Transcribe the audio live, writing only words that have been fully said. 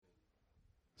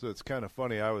So it's kind of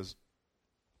funny. I was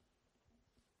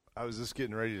just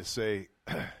getting ready to say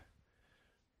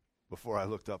before I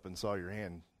looked up and saw your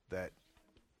hand that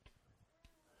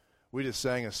we just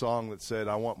sang a song that said,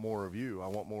 I want more of you, I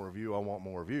want more of you, I want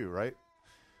more of you, right?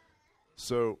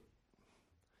 So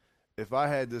if I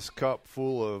had this cup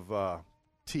full of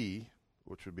tea,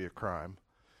 which would be a crime,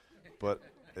 but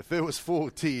if it was full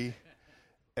of tea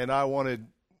and I wanted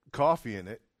coffee in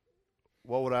it,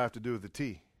 what would I have to do with the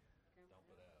tea?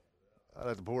 I'd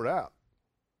have to pour it out.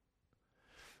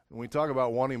 When we talk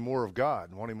about wanting more of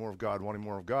God, wanting more of God, wanting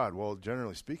more of God, well,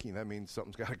 generally speaking, that means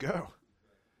something's got to go.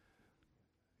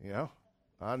 You know,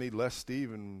 I need less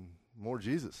Steve and more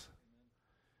Jesus.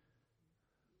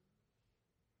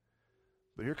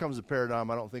 But here comes a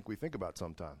paradigm I don't think we think about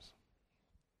sometimes.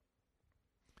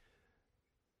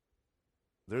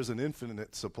 There's an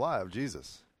infinite supply of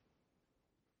Jesus.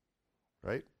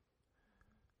 Right?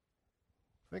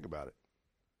 Think about it.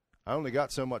 I only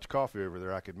got so much coffee over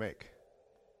there I could make.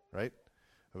 Right?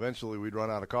 Eventually we'd run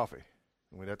out of coffee.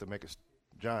 And we'd have to make a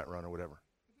giant run or whatever.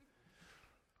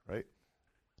 Right?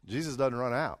 Jesus doesn't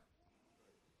run out.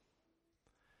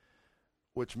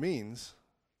 Which means,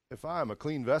 if I am a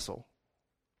clean vessel,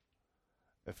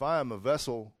 if I am a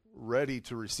vessel ready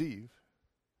to receive,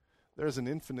 there's an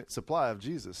infinite supply of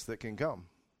Jesus that can come.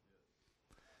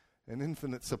 An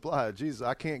infinite supply of Jesus.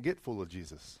 I can't get full of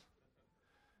Jesus.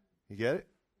 You get it?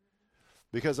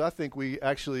 Because I think we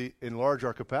actually enlarge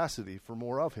our capacity for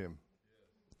more of Him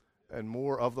and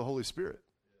more of the Holy Spirit.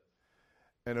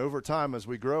 And over time, as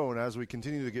we grow and as we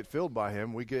continue to get filled by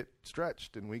Him, we get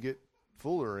stretched and we get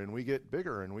fuller and we get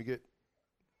bigger and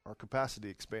our capacity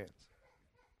expands.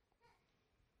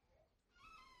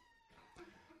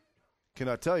 Can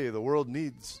I tell you, the world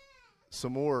needs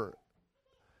some more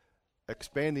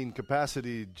expanding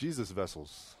capacity Jesus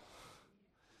vessels.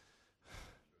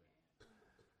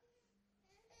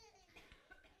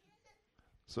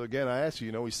 So again, I ask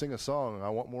you, we sing a song, I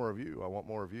want more of you, I want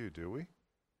more of you, do we?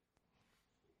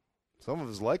 Some of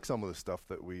us like some of the stuff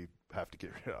that we have to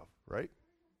get rid of, right?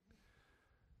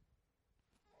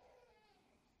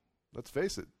 Let's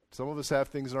face it, some of us have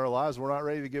things in our lives we're not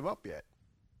ready to give up yet.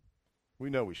 We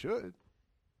know we should.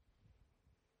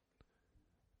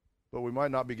 But we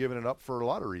might not be giving it up for a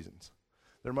lot of reasons.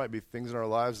 There might be things in our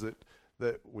lives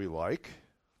that we like,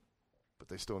 but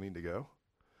they still need to go.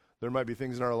 There might be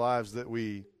things in our lives that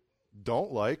we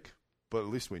don't like, but at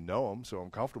least we know them, so I'm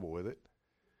comfortable with it.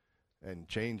 And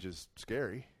change is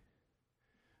scary,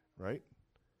 right?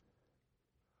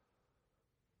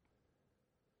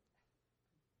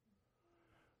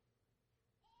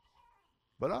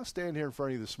 But I'll stand here in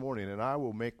front of you this morning and I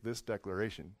will make this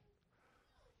declaration.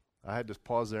 I had to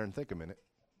pause there and think a minute,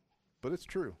 but it's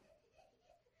true.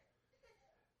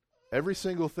 Every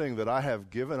single thing that I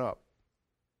have given up,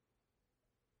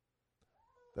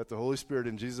 that the Holy Spirit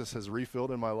and Jesus has refilled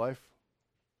in my life,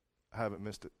 I haven't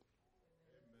missed it.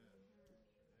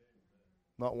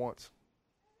 Not once.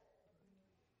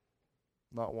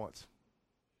 Not once.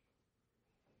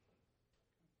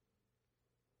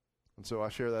 And so I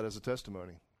share that as a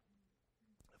testimony.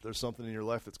 If there's something in your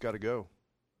life that's got to go,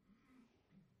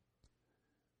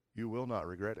 you will not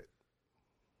regret it.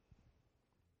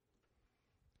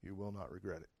 You will not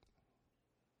regret it.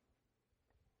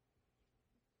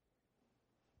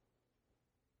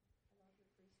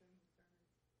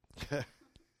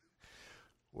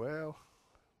 Well,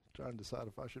 trying to decide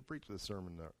if I should preach this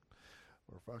sermon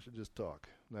or if I should just talk.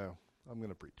 No, I'm going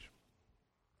to preach.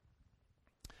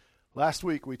 Last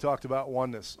week we talked about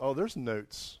oneness. Oh, there's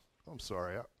notes. I'm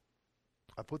sorry.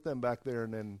 I put them back there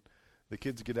and then the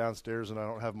kids get downstairs and I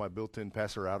don't have my built-in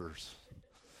passer-outers.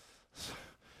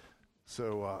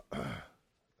 So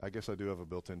I guess I do have a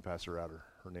built-in passer-outer.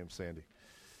 Her name's Sandy.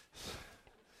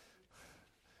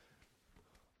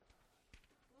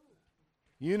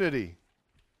 Unity.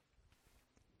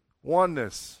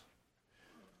 Oneness.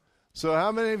 So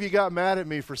how many of you got mad at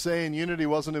me for saying unity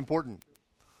wasn't important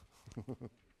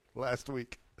last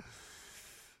week?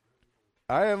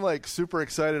 I am super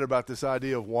excited about this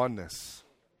idea of oneness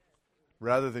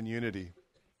rather than unity.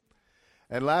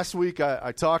 And last week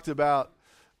I talked about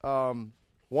 1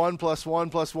 +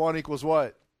 1 + 1 equals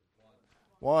what?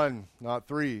 1, not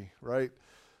 3, right?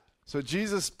 So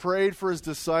Jesus prayed for his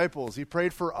disciples. He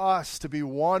prayed for us to be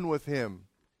one with him.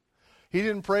 He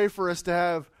didn't pray for us to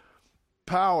have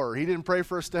power. He didn't pray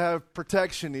for us to have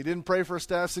protection. He didn't pray for us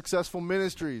to have successful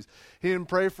ministries. He didn't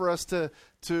pray for us to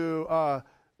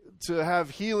have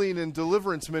healing and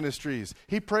deliverance ministries.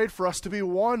 He prayed for us to be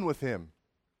one with him.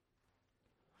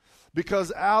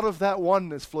 Because out of that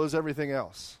oneness flows everything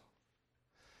else.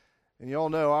 And you all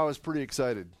know I was pretty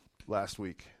excited last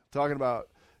week, talking about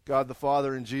God the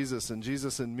Father and Jesus and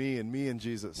me and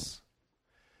Jesus.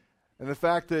 And the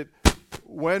fact that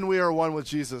when we are one with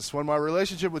Jesus, when my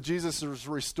relationship with Jesus is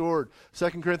restored, 2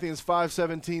 Corinthians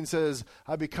 5:17 says,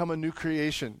 I become a new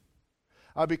creation.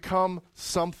 I become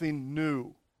something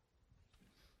new.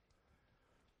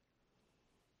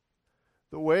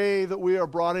 The way that we are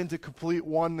brought into complete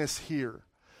oneness here,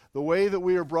 the way that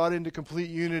we are brought into complete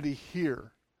unity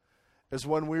here, is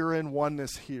when we are in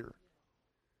oneness here.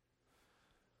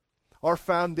 Our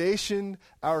foundation,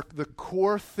 the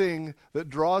core thing that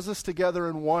draws us together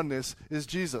in oneness is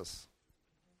Jesus.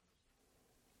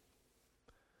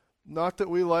 Not that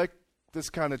we like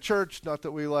this kind of church, not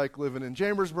that we like living in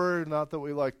Chambersburg, not that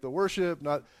we like the worship,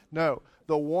 no.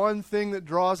 The one thing that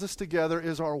draws us together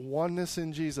is our oneness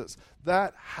in Jesus.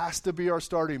 That has to be our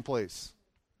starting place.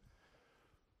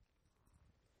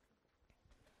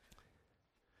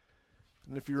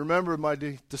 And if you remember my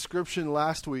description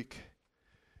last week,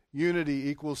 unity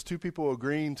equals two people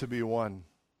agreeing to be one.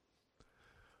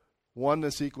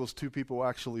 Oneness equals two people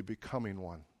actually becoming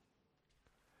one.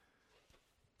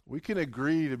 We can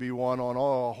agree to be one on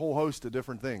a whole host of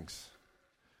different things,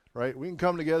 right? We can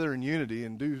come together in unity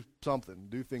and do something,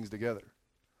 do things together.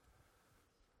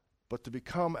 But to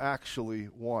become actually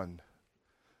one,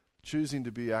 choosing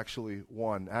to be actually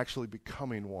one, actually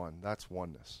becoming one, that's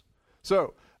oneness.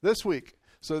 So this week,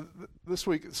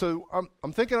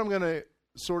 I'm thinking I'm going to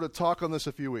sort of talk on this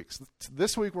a few weeks.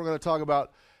 This week we're going to talk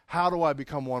about how do I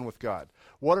become one with God?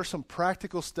 What are some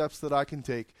practical steps that I can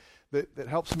take that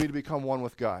helps me to become one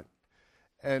with God?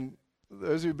 And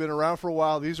those who've been around for a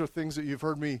while, these are things that you've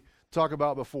heard me talk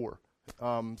about before,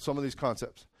 some of these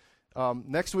concepts.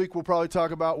 Next week we'll probably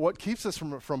talk about what keeps us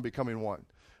from becoming one.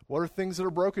 What are things that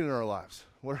are broken in our lives?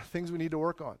 What are things we need to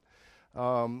work on?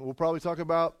 We'll probably talk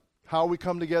about how we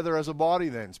come together as a body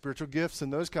then, spiritual gifts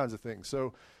and those kinds of things.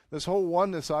 So this whole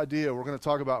oneness idea we're going to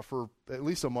talk about for at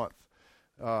least a month,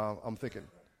 I'm thinking.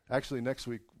 Actually, next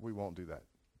week we won't do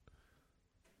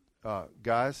that.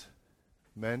 Guys,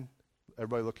 men,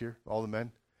 everybody look here, all the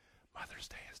men. Mother's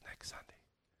Day is next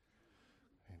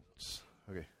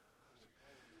Sunday.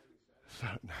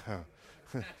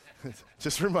 Okay.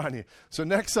 Just remind you. So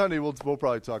next Sunday we'll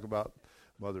probably talk about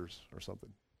mothers or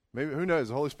something. Maybe, who knows?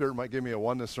 The Holy Spirit might give me a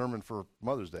oneness sermon for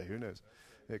Mother's Day. Who knows?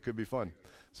 It could be fun.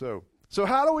 So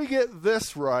how do we get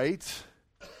this right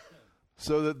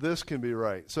so that this can be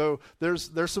right? So there's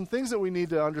some things that we need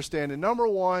to understand. And number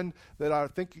one that I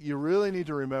think you really need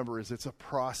to remember is it's a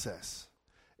process.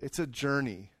 It's a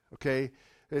journey, okay?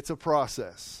 It's a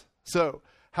process. So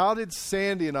how did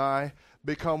Sandy and I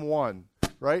become one,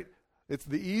 right? It's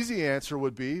the easy answer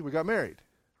would be we got married,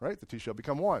 right? The two shall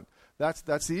become one. That's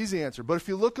the easy answer. But if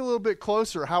you look a little bit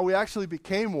closer, how we actually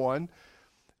became one,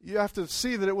 you have to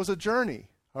see that it was a journey,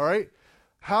 all right?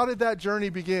 How did that journey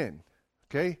begin?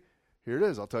 Okay, here it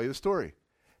is. I'll tell you the story.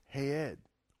 Hey, Ed,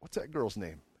 what's that girl's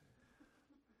name?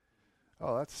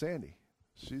 Oh, that's Sandy.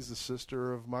 She's the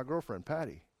sister of my girlfriend,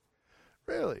 Patty.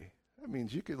 Really? That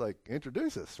means you could,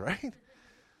 introduce us, right?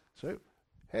 So,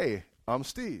 hey, I'm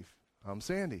Steve. I'm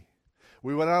Sandy.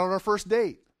 We went out on our first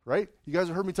date, right? You guys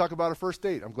have heard me talk about a first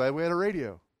date. I'm glad we had a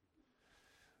radio.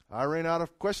 I ran out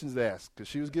of questions to ask because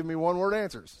she was giving me one-word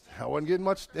answers. I wasn't getting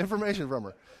much information from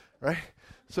her, right?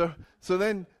 So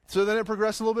then it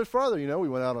progressed a little bit farther. We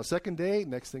went out on a second date.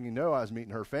 Next thing you know, I was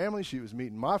meeting her family. She was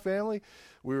meeting my family.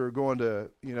 We were going to,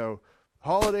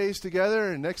 holidays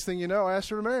together. And next thing you know, I asked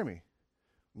her to marry me.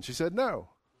 And she said no.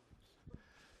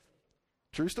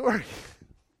 True story.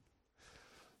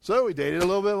 So we dated a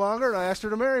little bit longer, and I asked her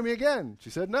to marry me again.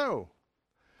 She said no.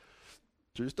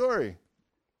 True story.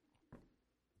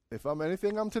 If I'm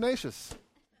anything, I'm tenacious.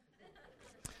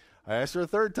 I asked her a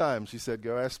third time. She said,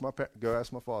 go ask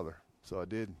my father. So I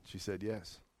did. She said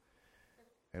yes.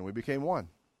 And we became one.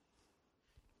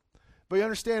 But you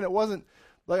understand, it wasn't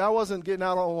I wasn't getting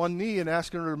out on one knee and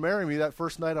asking her to marry me that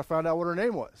first night I found out what her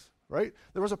name was, right?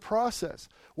 There was a process.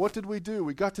 What did we do?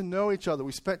 We got to know each other.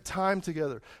 We spent time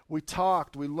together. We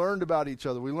talked. We learned about each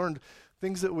other. We learned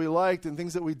things that we liked and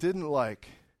things that we didn't like.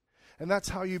 And that's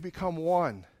how you become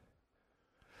one.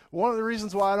 One of the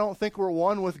reasons why I don't think we're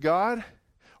one with God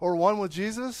or one with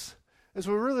Jesus is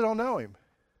we really don't know him.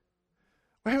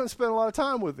 We haven't spent a lot of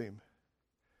time with him.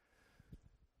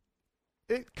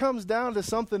 It comes down to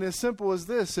something as simple as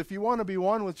this. If you want to be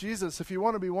one with Jesus, if you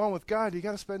want to be one with God, you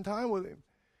got to spend time with him.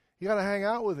 You got to hang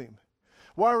out with him.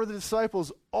 Why were the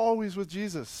disciples always with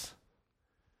Jesus?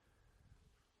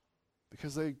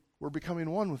 Because they were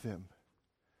becoming one with him.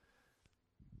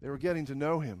 They were getting to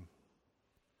know him.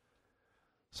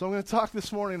 So I'm going to talk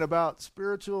this morning about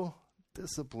spiritual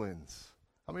disciplines.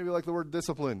 How many of you like the word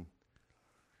discipline?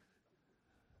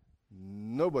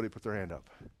 Nobody put their hand up.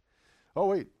 Oh,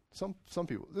 wait, some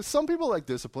people. Some people like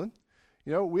discipline.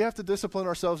 You know, we have to discipline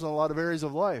ourselves in a lot of areas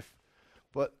of life.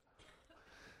 But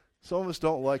some of us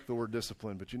don't like the word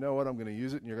discipline. But you know what? I'm going to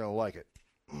use it, and you're going to like it.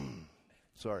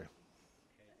 Sorry.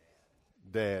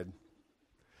 Dad.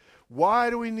 Why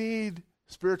do we need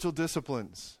spiritual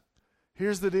disciplines?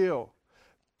 Here's the deal.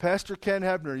 Pastor Ken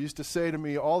Hebner used to say to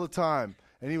me all the time,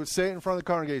 and he would say it in front of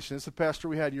the congregation. This is a pastor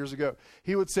we had years ago.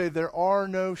 He would say, there are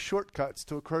no shortcuts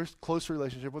to a close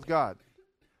relationship with God.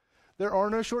 There are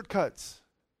no shortcuts.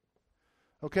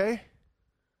 Okay?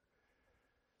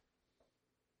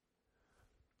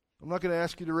 I'm not going to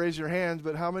ask you to raise your hands,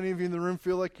 but how many of you in the room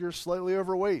feel like you're slightly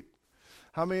overweight?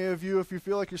 How many of you, if you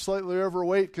feel like you're slightly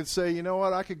overweight, could say, you know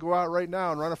what, I could go out right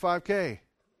now and run a 5K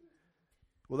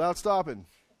without stopping?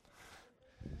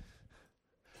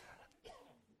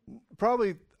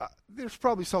 There's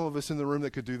probably some of us in the room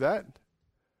that could do that,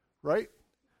 right?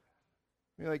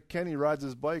 I mean, like Kenny rides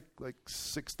his bike like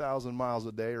 6,000 miles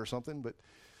a day or something, but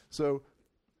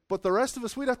the rest of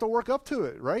us, we'd have to work up to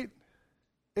it, right?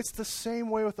 It's the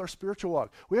same way with our spiritual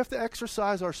walk. We have to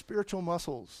exercise our spiritual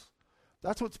muscles.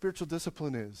 That's what spiritual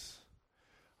discipline is,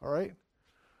 all right?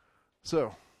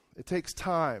 So it takes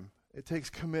time. It takes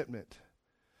commitment.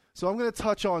 So I'm going to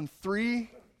touch on 3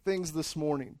 things this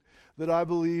morning that I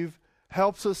believe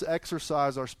helps us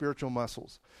exercise our spiritual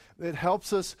muscles. It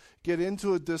helps us get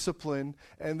into a discipline,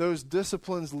 and those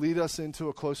disciplines lead us into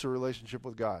a closer relationship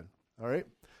with God. All right?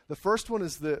 The first one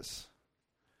is this.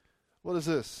 What is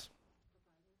this?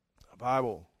 A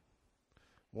Bible.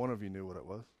 One of you knew what it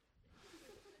was.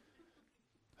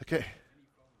 Okay.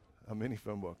 A mini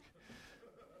phone book.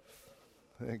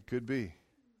 It could be.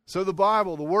 So the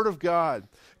Bible, the Word of God.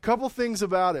 A couple things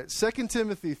about it. 2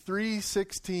 Timothy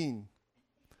 3:16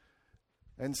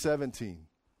 and 17.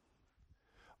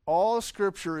 All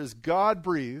Scripture is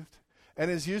God-breathed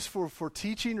and is useful for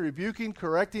teaching, rebuking,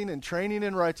 correcting, and training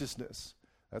in righteousness.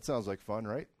 That sounds like fun,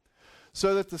 right?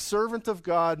 So that the servant of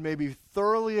God may be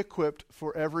thoroughly equipped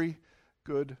for every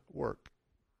good work.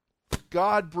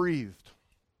 God-breathed.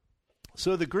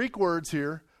 So the Greek words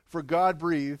here for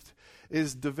God-breathed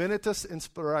is divinitas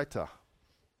inspirata.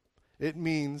 It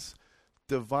means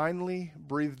divinely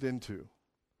breathed into.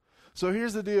 So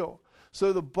here's the deal.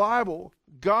 So the Bible,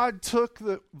 God took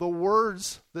the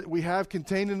words that we have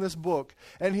contained in this book,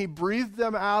 and he breathed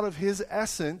them out of his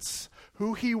essence,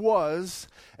 who he was,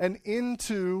 and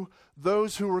into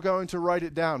those who were going to write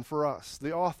it down for us,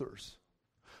 the authors.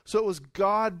 So it was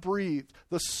God-breathed.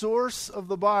 The source of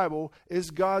the Bible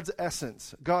is God's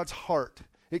essence, God's heart.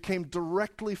 It came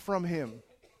directly from him.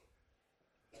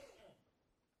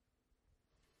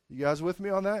 You guys with me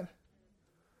on that?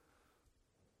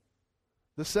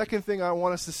 The second thing I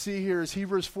want us to see here is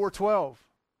Hebrews 4:12.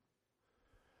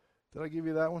 Did I give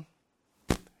you that one?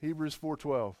 Hebrews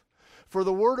 4:12. For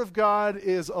the word of God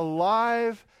is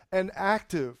alive and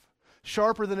active,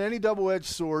 sharper than any double-edged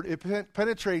sword. It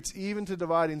penetrates even to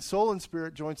dividing soul and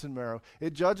spirit, joints and marrow.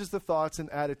 It judges the thoughts and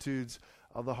attitudes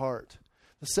of the heart.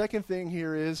 The second thing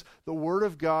here is the Word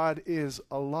of God is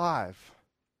alive.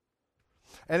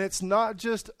 And it's not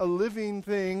just a living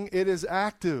thing, it is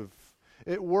active.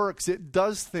 It works, it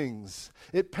does things.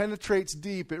 It penetrates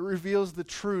deep, it reveals the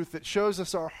truth, it shows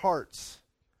us our hearts.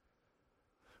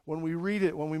 When we read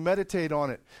it, when we meditate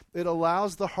on it, it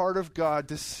allows the heart of God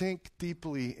to sink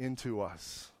deeply into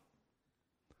us.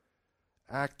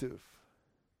 Active.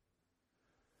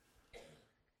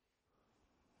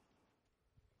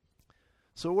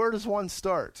 So where does one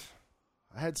start?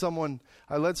 I led someone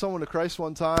to Christ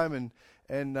one time,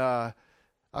 and I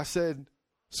said,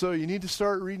 so you need to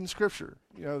start reading Scripture.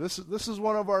 You know, this is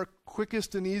one of our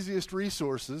quickest and easiest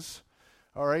resources,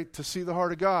 all right, to see the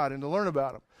heart of God and to learn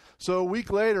about him. So a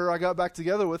week later, I got back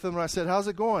together with him, and I said, how's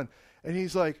it going? And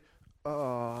he's like,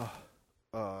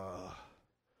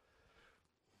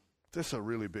 this is a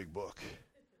really big book.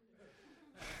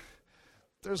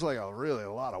 There's like a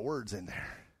lot of words in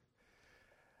there.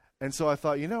 And so I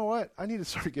thought, you know what? I need to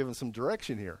start giving some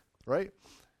direction here, right?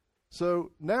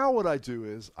 So now what I do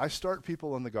is I start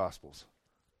people in the Gospels.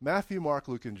 Matthew, Mark,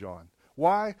 Luke, and John.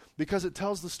 Why? Because it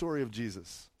tells the story of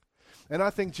Jesus. And I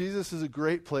think Jesus is a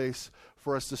great place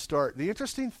for us to start. The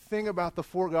interesting thing about the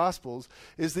 4 Gospels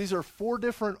is these are 4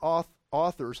 different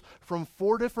authors from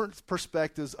 4 different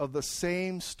perspectives of the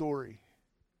same story.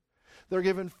 They're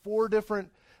given 4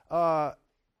 different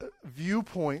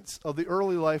viewpoints of the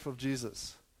early life of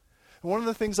Jesus. And one of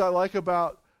the things I like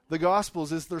about the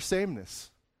Gospels is their sameness.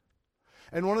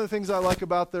 And one of the things I like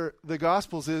about the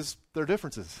Gospels is their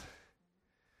differences.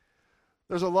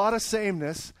 There's a lot of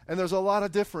sameness and there's a lot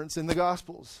of difference in the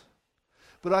Gospels.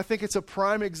 But I think it's a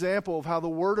prime example of how the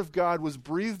Word of God was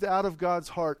breathed out of God's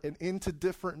heart and into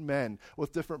different men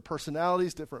with different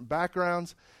personalities, different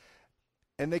backgrounds,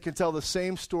 and they can tell the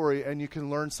same story, and you can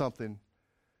learn something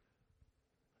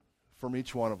from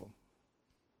each one of them.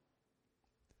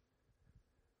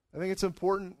 I think it's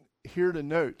important here to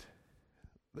note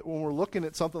that when we're looking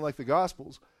at something like the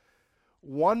Gospels,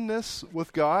 oneness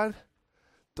with God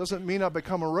doesn't mean I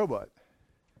become a robot.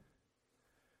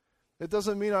 It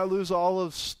doesn't mean I lose all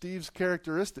of Steve's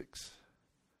characteristics,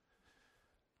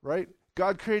 right?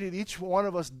 God created each one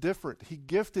of us different. He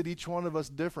gifted each one of us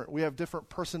different. We have different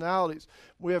personalities.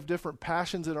 We have different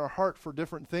passions in our heart for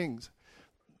different things.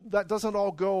 That doesn't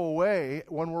all go away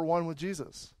when we're one with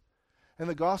Jesus. And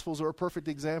the Gospels are a perfect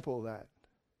example of that.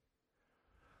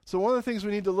 So one of the things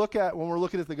we need to look at when we're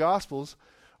looking at the Gospels,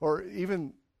 or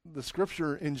even the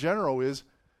Scripture in general, is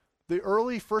the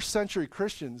early first century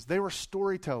Christians, they were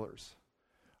storytellers,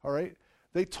 all right?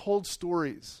 They told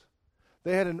stories.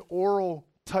 They had an oral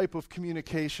type of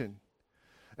communication.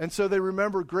 And so they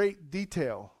remember great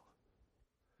detail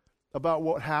about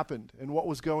what happened and what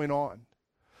was going on.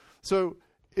 So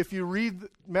if you read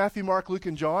Matthew, Mark, Luke,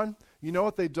 and John, you know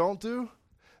what they don't do?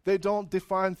 They don't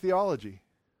define theology.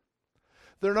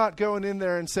 They're not going in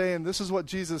there and saying, this is what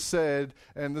Jesus said,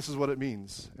 and this is what it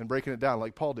means, and breaking it down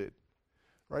like Paul did,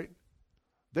 right?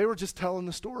 They were just telling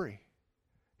the story.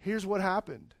 Here's what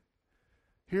happened.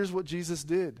 Here's what Jesus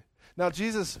did. Now,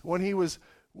 Jesus, when he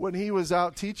was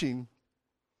out teaching,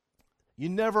 you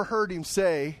never heard him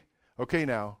say, okay,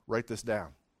 now, write this down.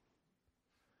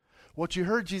 What you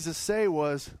heard Jesus say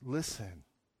was, listen,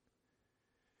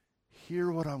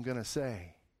 hear what I'm going to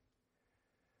say.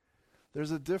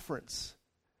 There's a difference.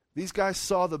 These guys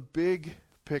saw the big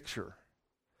picture.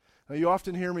 Now, you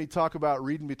often hear me talk about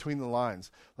reading between the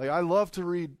lines. Like, I love to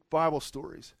read Bible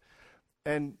stories.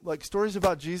 And, like, stories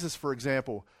about Jesus, for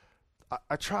example,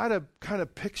 I try to kind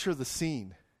of picture the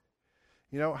scene.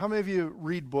 You know, how many of you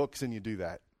read books and you do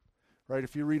that? Right?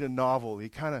 If you read a novel, you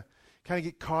kind of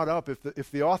get caught up.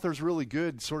 If the author's really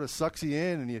good, it sort of sucks you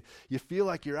in, and you feel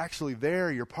like you're actually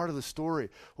there, you're part of the story.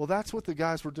 Well, that's what the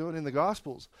guys were doing in the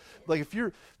Gospels. Like, if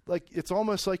you're, like, it's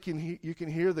almost like you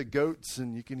can hear the goats,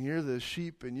 and you can hear the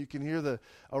sheep, and you can hear the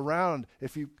around,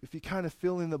 if you kind of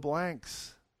fill in the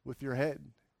blanks with your head.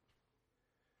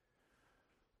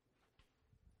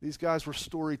 These guys were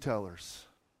storytellers.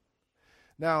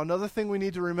 Now, another thing we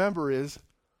need to remember is,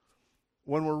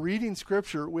 when we're reading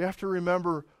Scripture, we have to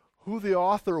remember who the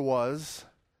author was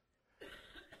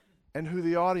and who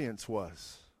the audience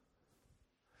was.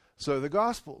 So the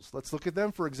Gospels, let's look at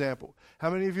them for example.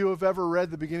 How many of you have ever read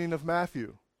the beginning of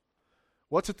Matthew?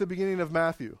 What's at the beginning of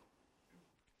Matthew?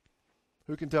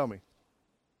 Who can tell me?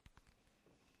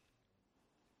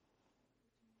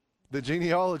 The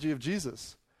genealogy of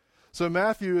Jesus. So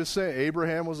Matthew is saying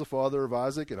Abraham was the father of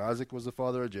Isaac, and Isaac was the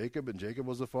father of Jacob, and Jacob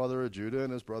was the father of Judah,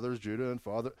 and his brothers Judah and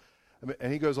father.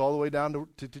 And he goes all the way down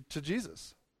to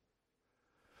Jesus.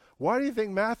 Why do you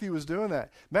think Matthew was doing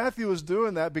that? Matthew was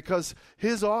doing that because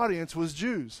his audience was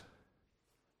Jews.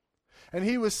 And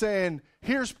he was saying,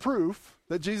 here's proof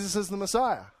that Jesus is the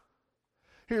Messiah.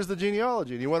 Here's the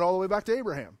genealogy. And he went all the way back to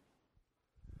Abraham.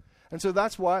 And so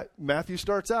that's why Matthew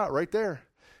starts out right there.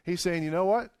 He's saying, you know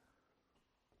what?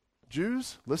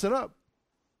 Jews, listen up.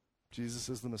 Jesus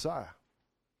is the Messiah.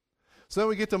 So then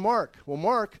we get to Mark. Well,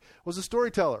 Mark was a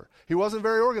storyteller. He wasn't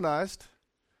very organized,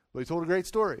 but he told a great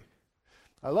story.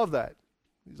 I love that.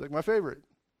 He's like my favorite.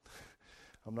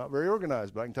 I'm not very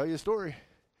organized, but I can tell you a story.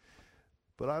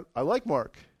 But I like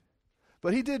Mark.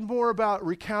 But he did more about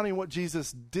recounting what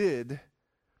Jesus did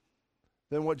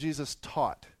than what Jesus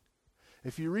taught.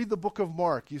 If you read the book of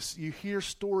Mark, you hear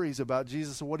stories about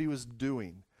Jesus and what he was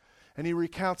doing. And he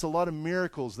recounts a lot of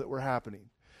miracles that were happening.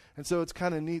 And so it's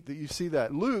kind of neat that you see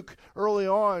that. Luke, early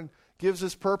on, gives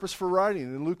his purpose for writing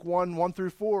in Luke 1 through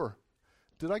 4.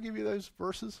 Did I give you those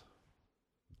verses?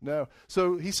 No.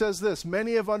 So he says this,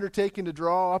 many have undertaken to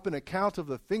draw up an account of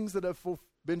the things that have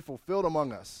been fulfilled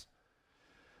among us.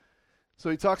 So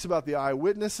he talks about the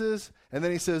eyewitnesses, and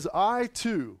then he says, I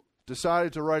too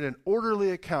decided to write an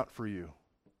orderly account for you,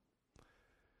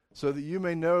 so that you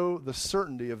may know the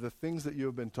certainty of the things that you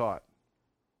have been taught.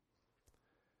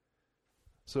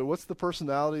 So what's the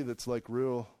personality that's like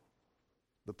real,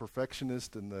 the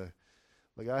perfectionist and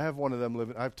like I have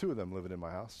two of them living in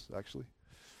my house, actually.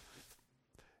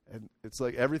 And it's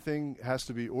like everything has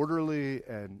to be orderly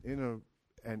and,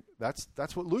 and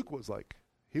that's what Luke was like.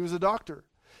 He was a doctor.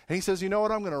 And he says, you know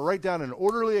what, I'm going to write down an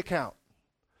orderly account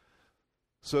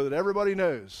so that everybody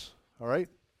knows, all right?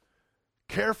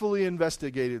 Carefully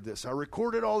investigated this. I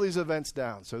recorded all these events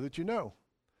down so that you know.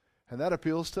 And that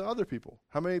appeals to other people.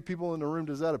 How many people in the room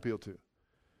does that appeal to?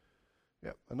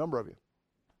 Yeah, a number of you.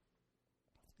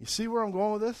 You see where I'm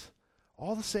going with this?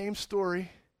 All the same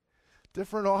story,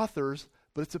 different authors,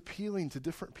 but it's appealing to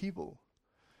different people.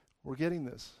 We're getting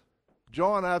this.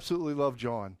 John, I absolutely love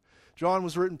John. John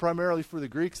was written primarily for the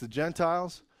Greeks, the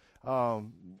Gentiles. The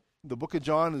book of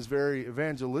John is very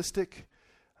evangelistic.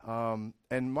 And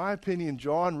in my opinion,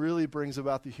 John really brings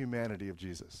about the humanity of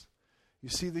Jesus. You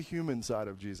see the human side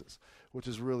of Jesus, which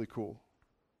is really cool.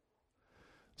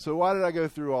 So why did I go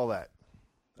through all that?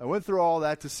 I went through all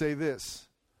that to say this.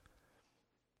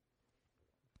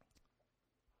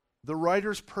 The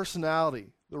writer's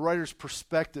personality, the writer's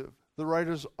perspective, the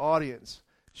writer's audience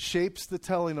shapes the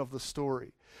telling of the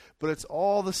story. But it's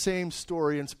all the same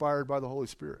story inspired by the Holy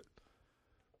Spirit.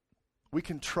 We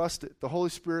can trust it. The Holy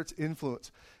Spirit's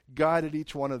influence guided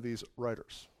each one of these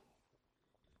writers.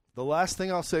 The last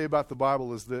thing I'll say about the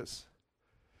Bible is this.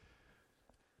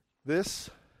 This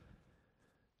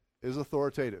is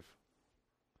authoritative.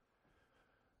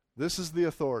 This is the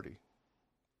authority.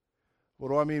 What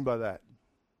do I mean by that?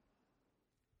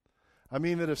 I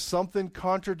mean that if something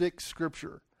contradicts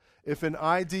Scripture, if an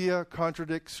idea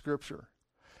contradicts Scripture,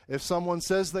 if someone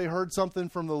says they heard something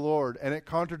from the Lord and it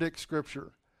contradicts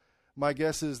Scripture, my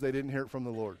guess is they didn't hear it from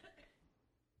the Lord.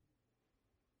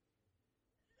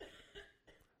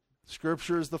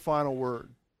 Scripture is the final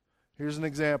word. Here's an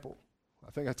example.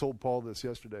 I think I told Paul this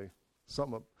yesterday.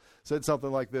 Said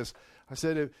something like this. I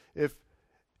said, if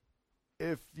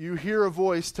you hear a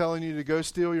voice telling you to go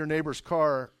steal your neighbor's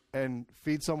car and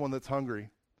feed someone that's hungry,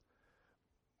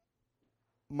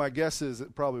 my guess is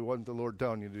it probably wasn't the Lord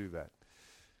telling you to do that.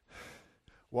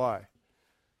 Why?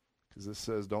 Because this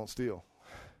says don't steal,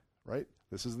 right?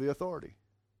 This is the authority.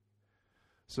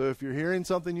 So if you're hearing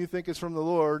something you think is from the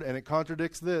Lord and it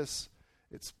contradicts this,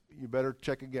 you better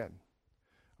check again.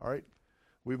 All right?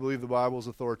 We believe the Bible is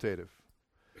authoritative.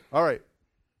 All right.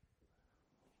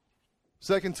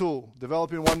 Second tool,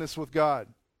 developing oneness with God.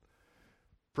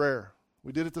 Prayer.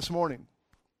 We did it this morning.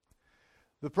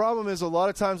 The problem is a lot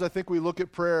of times I think we look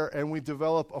at prayer and we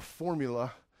develop a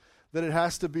formula that it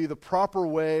has to be the proper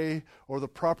way or the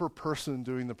proper person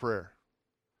doing the prayer.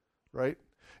 Right?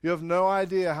 You have no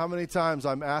idea how many times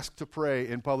I'm asked to pray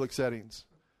in public settings.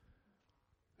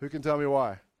 Who can tell me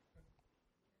why?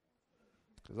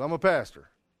 Because I'm a pastor.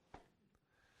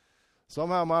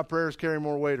 Somehow my prayers carry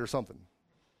more weight or something.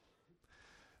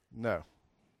 No,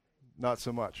 not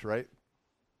so much, right?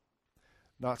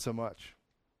 Not so much.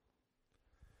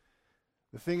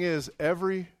 The thing is,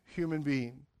 every human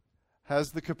being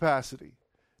has the capacity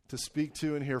to speak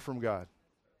to and hear from God.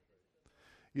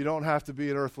 You don't have to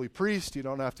be an earthly priest. You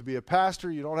don't have to be a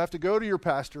pastor. You don't have to go to your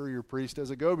pastor or your priest as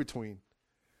a go-between.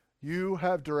 You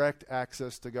have direct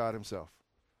access to God himself.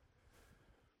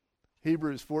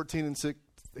 Hebrews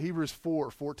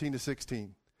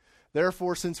 4:14-16.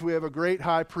 Therefore, since we have a great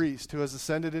high priest who has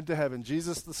ascended into heaven,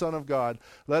 Jesus the Son of God,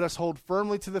 let us hold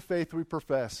firmly to the faith we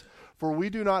profess. For we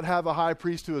do not have a high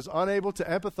priest who is unable to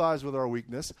empathize with our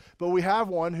weakness, but we have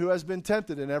one who has been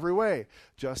tempted in every way,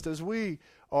 just as we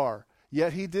are.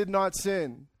 Yet he did not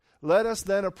sin. Let us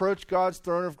then approach God's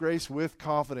throne of grace with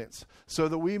confidence, so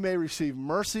that we may receive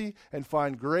mercy and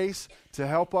find grace to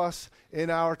help us in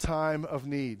our time of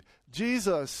need.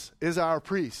 Jesus is our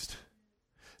priest.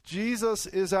 Jesus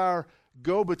is our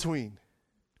go-between.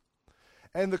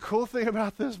 And the cool thing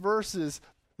about this verse is,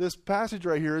 this passage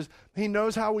right here, is he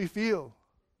knows how we feel.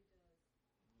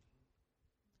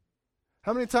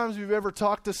 How many times have you ever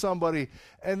talked to somebody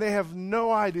and they have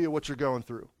no idea what you're going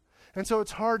through? And so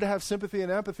it's hard to have sympathy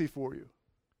and empathy for you.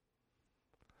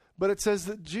 But it says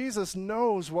that Jesus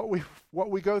knows what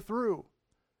we go through.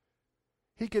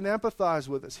 He can empathize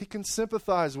with us. He can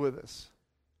sympathize with us.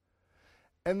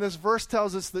 And this verse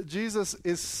tells us that Jesus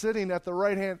is sitting at the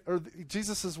right hand, or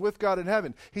Jesus is with God in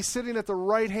heaven. He's sitting at the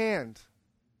right hand.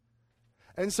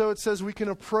 And so it says we can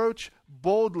approach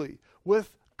boldly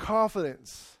with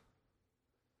confidence.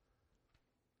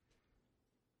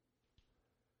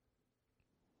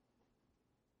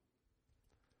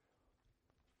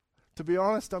 To be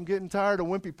honest, I'm getting tired of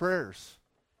wimpy prayers.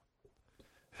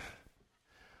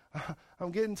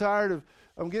 I'm getting tired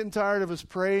of us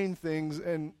praying things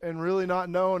and really not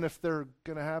knowing if they're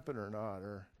going to happen or not.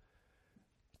 Or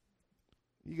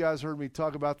you guys heard me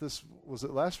talk about this, was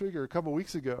it last week or a couple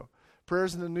weeks ago?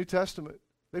 Prayers in the New Testament.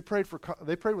 They prayed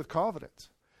with confidence.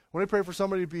 When they prayed for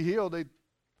somebody to be healed, they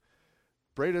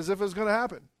prayed as if it was going to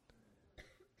happen.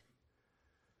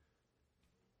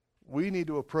 We need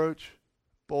to approach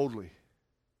boldly.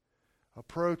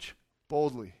 Approach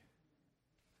boldly.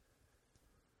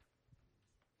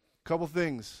 Couple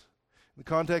things. The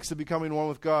context of becoming one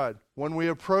with God. When we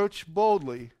approach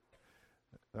boldly,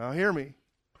 now hear me,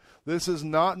 this is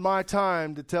not my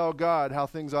time to tell God how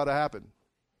things ought to happen.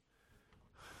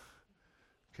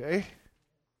 Okay?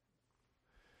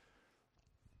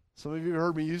 Some of you have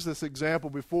heard me use this example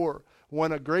before.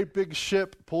 When a great big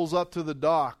ship pulls up to the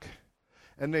dock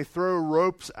and they throw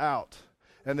ropes out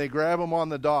and they grab them on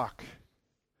the dock,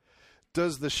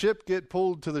 does the ship get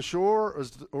pulled to the shore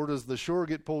or does the shore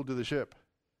get pulled to the ship?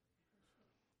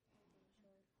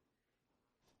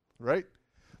 Right?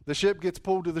 The ship gets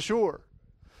pulled to the shore.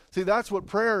 See, that's what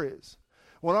prayer is.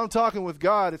 When I'm talking with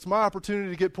God, it's my opportunity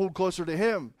to get pulled closer to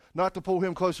Him, not to pull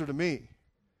Him closer to me.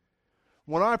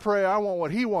 When I pray, I want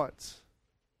what He wants,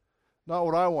 not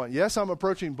what I want. Yes, I'm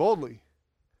approaching boldly,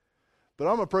 but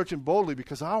I'm approaching boldly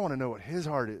because I want to know what His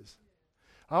heart is.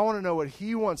 I want to know what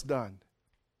He wants done.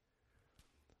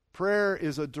 Prayer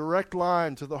is a direct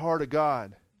line to the heart of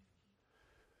God.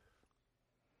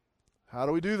 How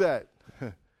do we do that?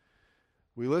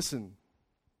 We listen.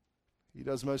 He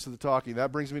does most of the talking.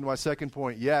 That brings me to my second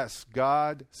point. Yes,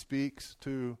 God speaks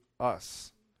to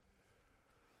us.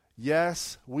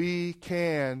 Yes, we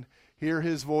can hear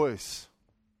His voice.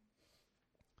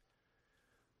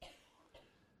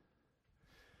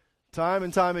 Time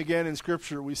and time again in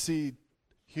Scripture, we see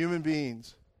human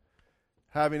beings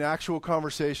having actual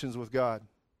conversations with God.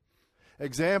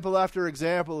 Example after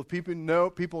example of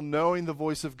people knowing the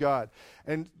voice of God.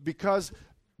 And because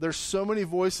there's so many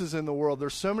voices in the world,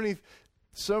 there's so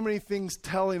many things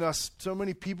telling us, so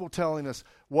many people telling us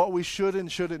what we should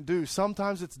and shouldn't do.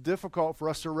 Sometimes it's difficult for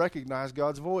us to recognize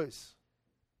God's voice.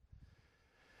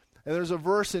 And there's a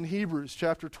verse in Hebrews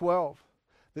chapter 12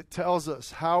 that tells us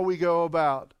how we go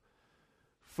about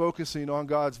focusing on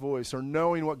God's voice or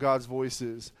knowing what God's voice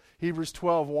is. Hebrews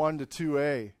 12,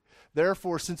 1-2a.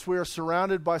 Therefore, since we are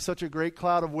surrounded by such a great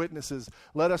cloud of witnesses,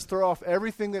 let us throw off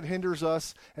everything that hinders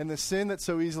us and the sin that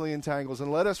so easily entangles, and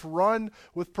let us run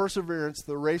with perseverance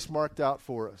the race marked out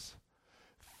for us,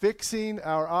 fixing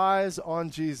our eyes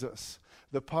on Jesus,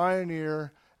 the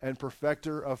pioneer and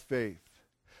perfecter of faith.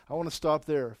 I want to stop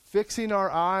there. Fixing our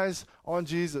eyes on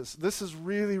Jesus. This is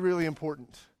really, really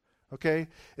important. Okay?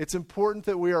 It's important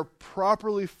that we are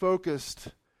properly focused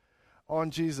on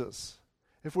Jesus.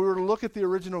 If we were to look at the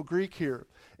original Greek here,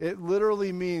 it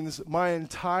literally means my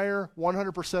entire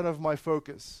 100% of my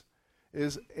focus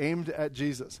is aimed at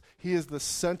Jesus. He is the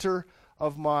center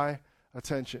of my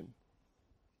attention.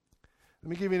 Let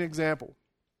me give you an example.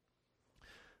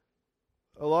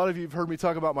 A lot of you have heard me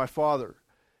talk about my father.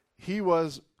 He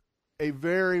was a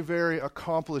very, very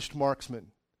accomplished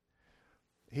marksman.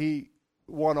 He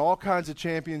won all kinds of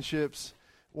championships,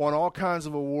 won all kinds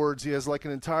of awards. He has like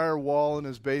an entire wall in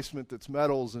his basement that's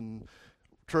medals and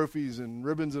trophies and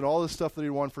ribbons and all this stuff that he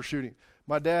won for shooting.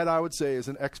 My dad, I would say, is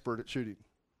an expert at shooting.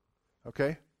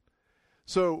 Okay?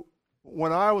 So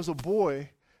when I was a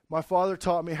boy, my father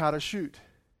taught me how to shoot.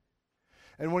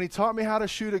 And when he taught me how to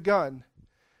shoot a gun,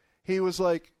 he was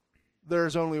like,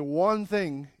 there's only one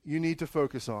thing you need to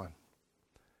focus on.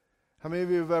 How many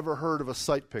of you have ever heard of a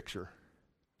sight picture?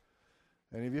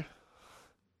 Any of you?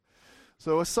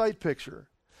 So a sight picture.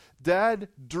 Dad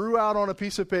drew out on a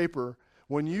piece of paper,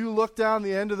 when you look down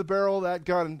the end of the barrel of that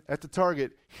gun at the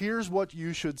target, here's what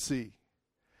you should see.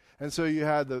 And so you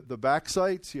had the back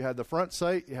sights, you had the front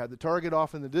sight, you had the target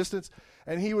off in the distance,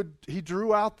 and he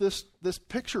drew out this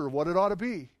picture of what it ought to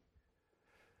be.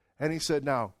 And he said,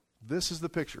 now, this is the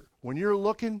picture. When you're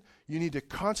looking, you need to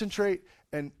concentrate,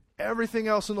 and everything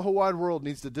else in the whole wide world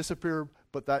needs to disappear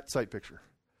but that sight picture.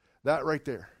 That right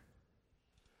there.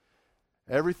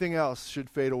 Everything else should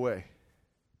fade away.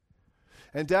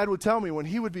 And Dad would tell me when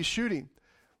he would be shooting,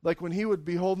 like when he would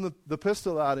be holding the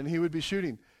pistol out and he would be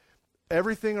shooting,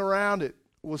 everything around it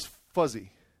was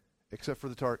fuzzy except for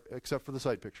the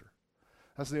sight picture.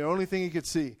 That's the only thing he could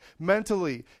see.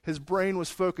 Mentally, his brain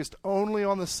was focused only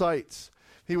on the sights.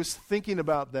 He was thinking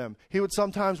about them. He would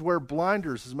sometimes wear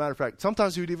blinders, as a matter of fact.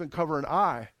 Sometimes he would even cover an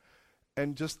eye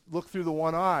and just look through the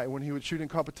one eye when he would shoot in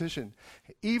competition.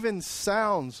 Even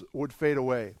sounds would fade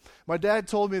away. My dad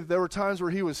told me that there were times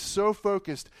where he was so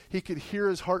focused he could hear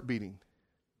his heart beating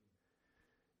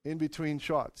in between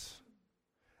shots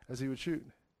as he would shoot.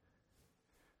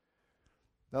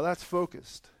 Now that's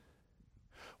focused.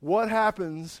 What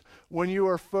happens when you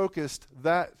are focused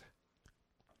that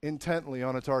intently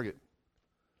on a target?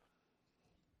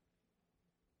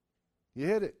 You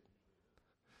hit it.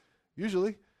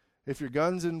 Usually. If your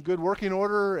gun's in good working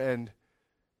order and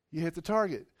you hit the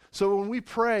target. So when we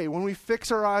pray, when we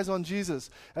fix our eyes on Jesus,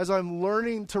 as I'm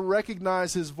learning to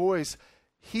recognize His voice,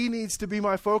 He needs to be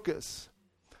my focus.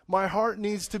 My heart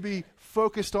needs to be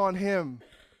focused on Him.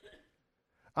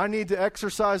 I need to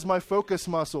exercise my focus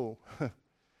muscle.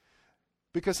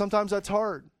 Because sometimes that's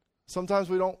hard. Sometimes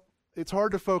it's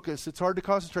hard to focus. It's hard to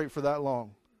concentrate for that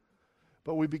long.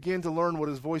 But we begin to learn what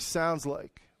his voice sounds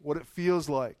like, what it feels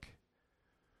like.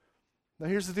 Now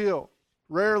here's the deal.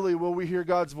 Rarely will we hear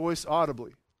God's voice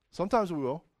audibly. Sometimes we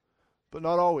will, but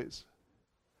not always.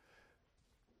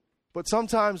 But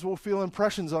sometimes we'll feel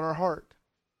impressions on our heart.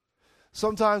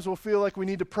 Sometimes we'll feel like we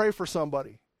need to pray for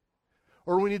somebody,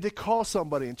 or we need to call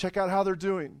somebody and check out how they're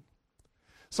doing.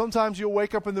 Sometimes you'll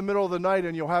wake up in the middle of the night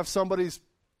and you'll have somebody's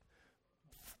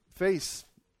face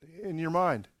in your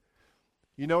mind.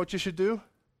 You know what you should do?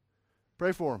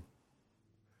 Pray for them.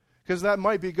 Because that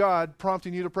might be God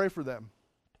prompting you to pray for them.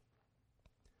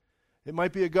 It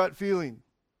might be a gut feeling.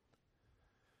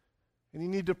 And you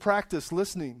need to practice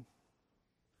listening.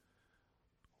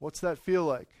 What's that feel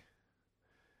like?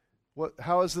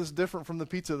 How is this different from the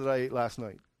pizza that I ate last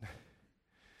night?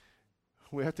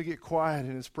 We have to get quiet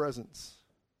in his presence.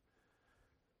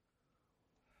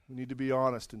 We need to be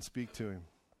honest and speak to him.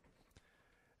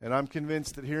 And I'm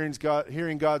convinced that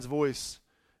hearing God's voice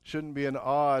shouldn't be an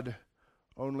odd,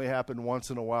 only happen once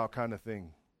in a while kind of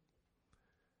thing.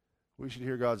 We should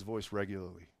hear God's voice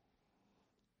regularly.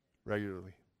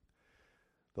 Regularly.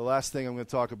 The last thing I'm going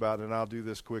to talk about, and I'll do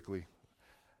this quickly.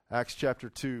 Acts chapter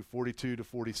 2, 42 to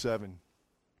 47.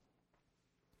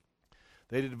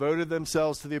 They devoted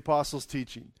themselves to the apostles'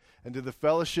 teaching and to the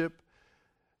fellowship,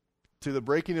 to the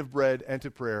breaking of bread, and to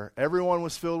prayer. Everyone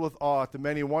was filled with awe at the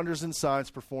many wonders and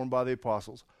signs performed by the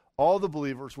apostles. All the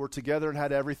believers were together and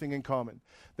had everything in common.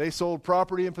 They sold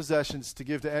property and possessions to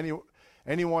give to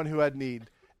anyone who had need.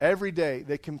 Every day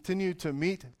they continued to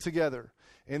meet together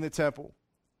in the temple.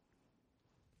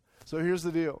 So here's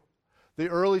the deal. The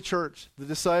early church, the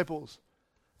disciples,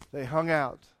 they hung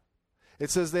out. It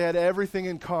says they had everything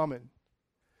in common.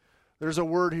 There's a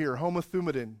word here,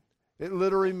 homothumadin. It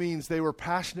literally means they were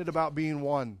passionate about being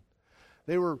one.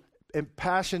 They were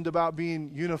impassioned about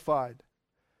being unified,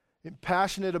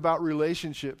 passionate about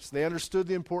relationships. They understood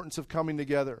the importance of coming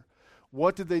together.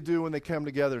 What did they do when they came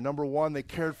together? Number one, they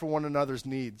cared for one another's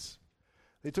needs.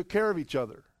 They took care of each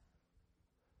other.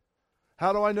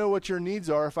 How do I know what your needs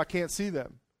are if I can't see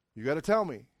them? You got to tell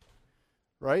me,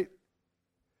 right?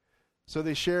 So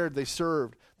they shared, they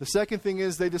served. The second thing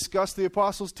is they discussed the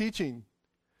apostles' teaching.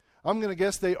 I'm going to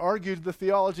guess they argued the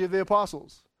theology of the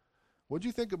apostles. What do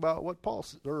you think about what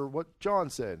what John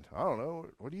said? I don't know.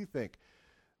 What do you think?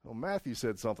 Well, Matthew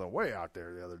said something way out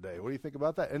there the other day. What do you think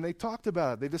about that? And they talked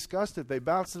about it. They discussed it. They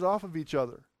bounced it off of each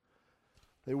other.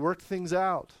 They worked things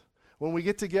out. When we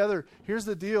get together, here's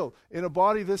the deal. In a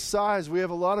body this size, we have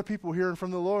a lot of people hearing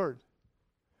from the Lord.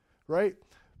 Right?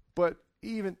 But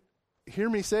even, hear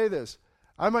me say this.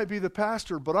 I might be the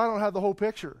pastor, but I don't have the whole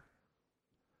picture.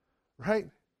 Right?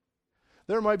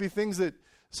 There might be things that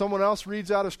someone else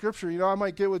reads out of Scripture. You know, I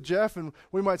might get with Jeff and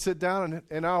we might sit down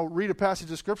and I'll read a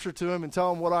passage of Scripture to him and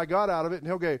tell him what I got out of it. And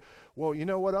he'll go, well, you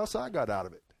know what else I got out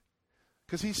of it?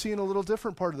 Because he's seeing a little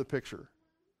different part of the picture.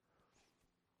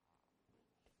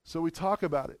 So we talk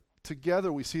about it.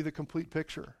 Together we see the complete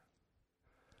picture.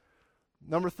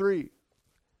 Number 3,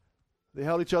 they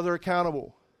held each other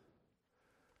accountable.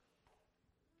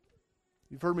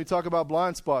 You've heard me talk about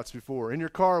blind spots before. In your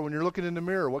car, when you're looking in the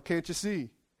mirror, what can't you see?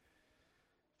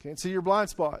 Can't see your blind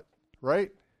spot,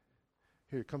 right?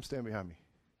 Here, come stand behind me.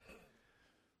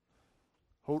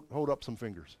 Hold up some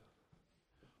fingers.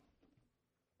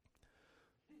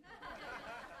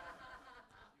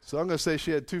 So I'm going to say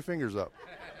she had 2 fingers up.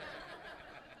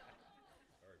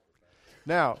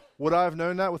 Now, would I have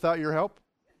known that without your help?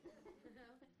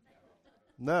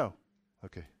 No.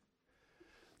 Okay.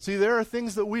 See, there are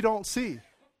things that we don't see,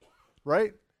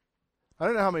 right? I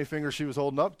don't know how many fingers she was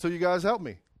holding up until you guys helped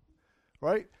me,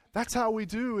 right? That's how we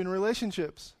do in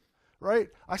relationships, right?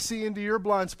 I see into your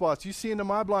blind spots. You see into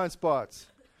my blind spots.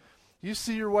 You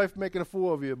see your wife making a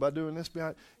fool of you by doing this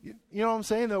behind. You know what I'm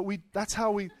saying? Though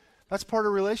that's part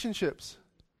of relationships,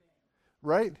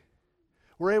 right?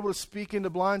 We're able to speak into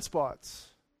blind spots.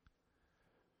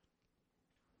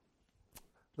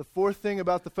 The fourth thing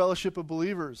about the fellowship of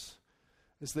believers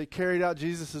is they carried out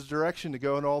Jesus' direction to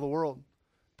go into all the world,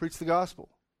 preach the gospel.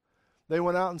 They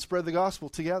went out and spread the gospel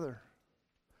together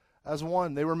as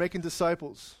one. They were making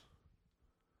disciples.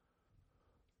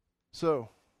 So,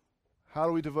 how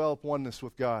do we develop oneness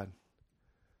with God?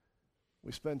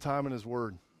 We spend time in His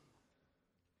Word.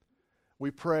 We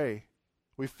pray.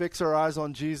 We fix our eyes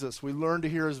on Jesus. We learn to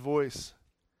hear His voice.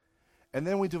 And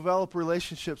then we develop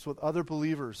relationships with other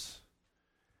believers.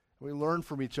 We learn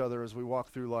from each other as we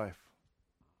walk through life.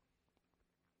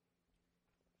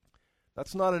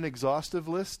 That's not an exhaustive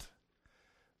list,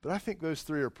 But I think those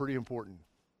three are pretty important.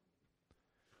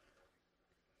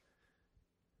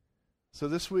 So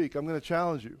this week, I'm going to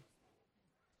challenge you.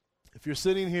 If you're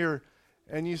sitting here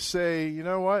and you say, you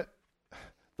know what?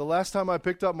 The last time I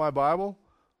picked up my Bible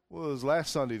was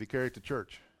last Sunday to carry it to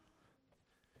church.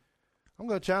 I'm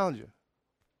going to challenge you.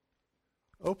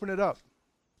 Open it up.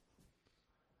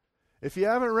 If you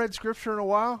haven't read Scripture in a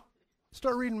while,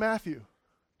 start reading Matthew.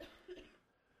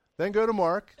 Then go to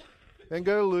Mark, then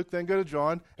go to Luke, then go to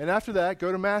John, and after that,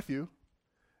 go to Matthew,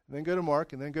 and then go to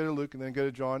Mark, and then go to Luke, and then go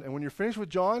to John. And when you're finished with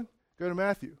John, go to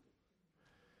Matthew,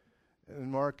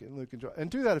 and Mark, and Luke, and John.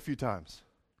 And do that a few times.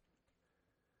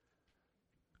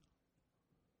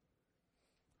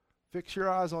 Fix your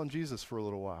eyes on Jesus for a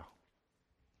little while.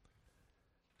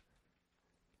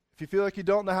 If you feel like you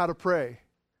don't know how to pray,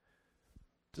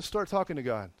 just start talking to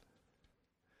God.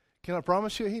 Can I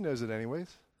promise you, He knows it anyways.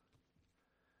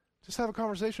 Just have a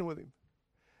conversation with Him.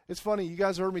 It's funny, you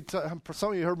guys heard me,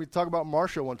 some of you heard me talk about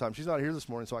Marcia one time. She's not here this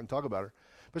morning, so I can talk about her.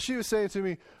 But she was saying to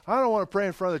me, I don't want to pray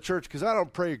in front of the church because I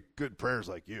don't pray good prayers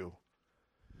like you.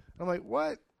 I'm like,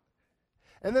 what?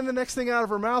 And then the next thing out of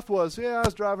her mouth was, yeah, I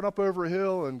was driving up over a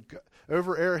hill and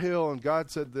over Air Hill, and God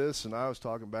said this, and I was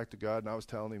talking back to God, and I was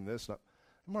telling Him this.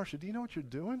 Marcia, do you know what you're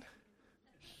doing?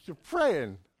 You're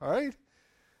praying, all right?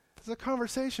 It's a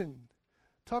conversation.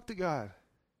 Talk to God.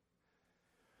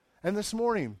 And this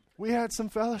morning, we had some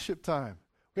fellowship time.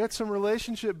 We had some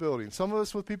relationship building. Some of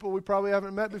us with people we probably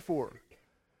haven't met before.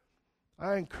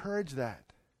 I encourage that.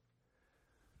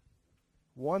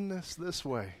 Oneness this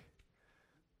way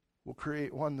will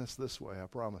create oneness this way, I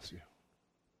promise you.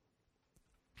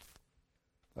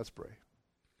 Let's pray.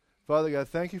 Father God,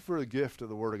 thank you for the gift of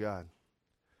the Word of God.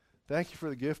 Thank you for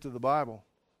the gift of the Bible.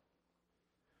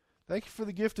 Thank you for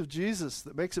the gift of Jesus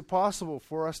that makes it possible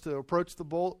for us to approach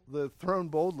the throne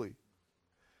boldly.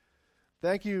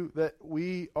 Thank you that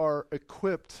we are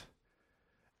equipped,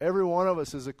 every one of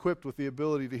us is equipped with the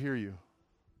ability to hear you.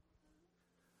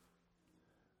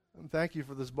 And thank you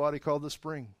for this body called the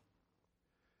Spring.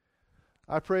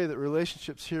 I pray that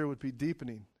relationships here would be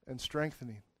deepening and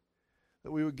strengthening,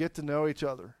 that we would get to know each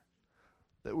other,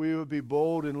 that we would be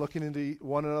bold in looking into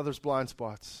one another's blind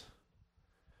spots.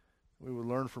 We would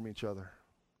learn from each other.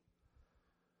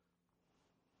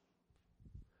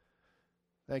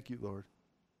 Thank you, Lord,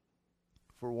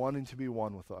 for wanting to be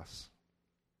one with us.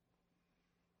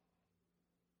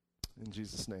 In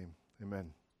Jesus' name,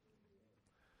 amen.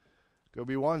 Go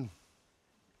be one.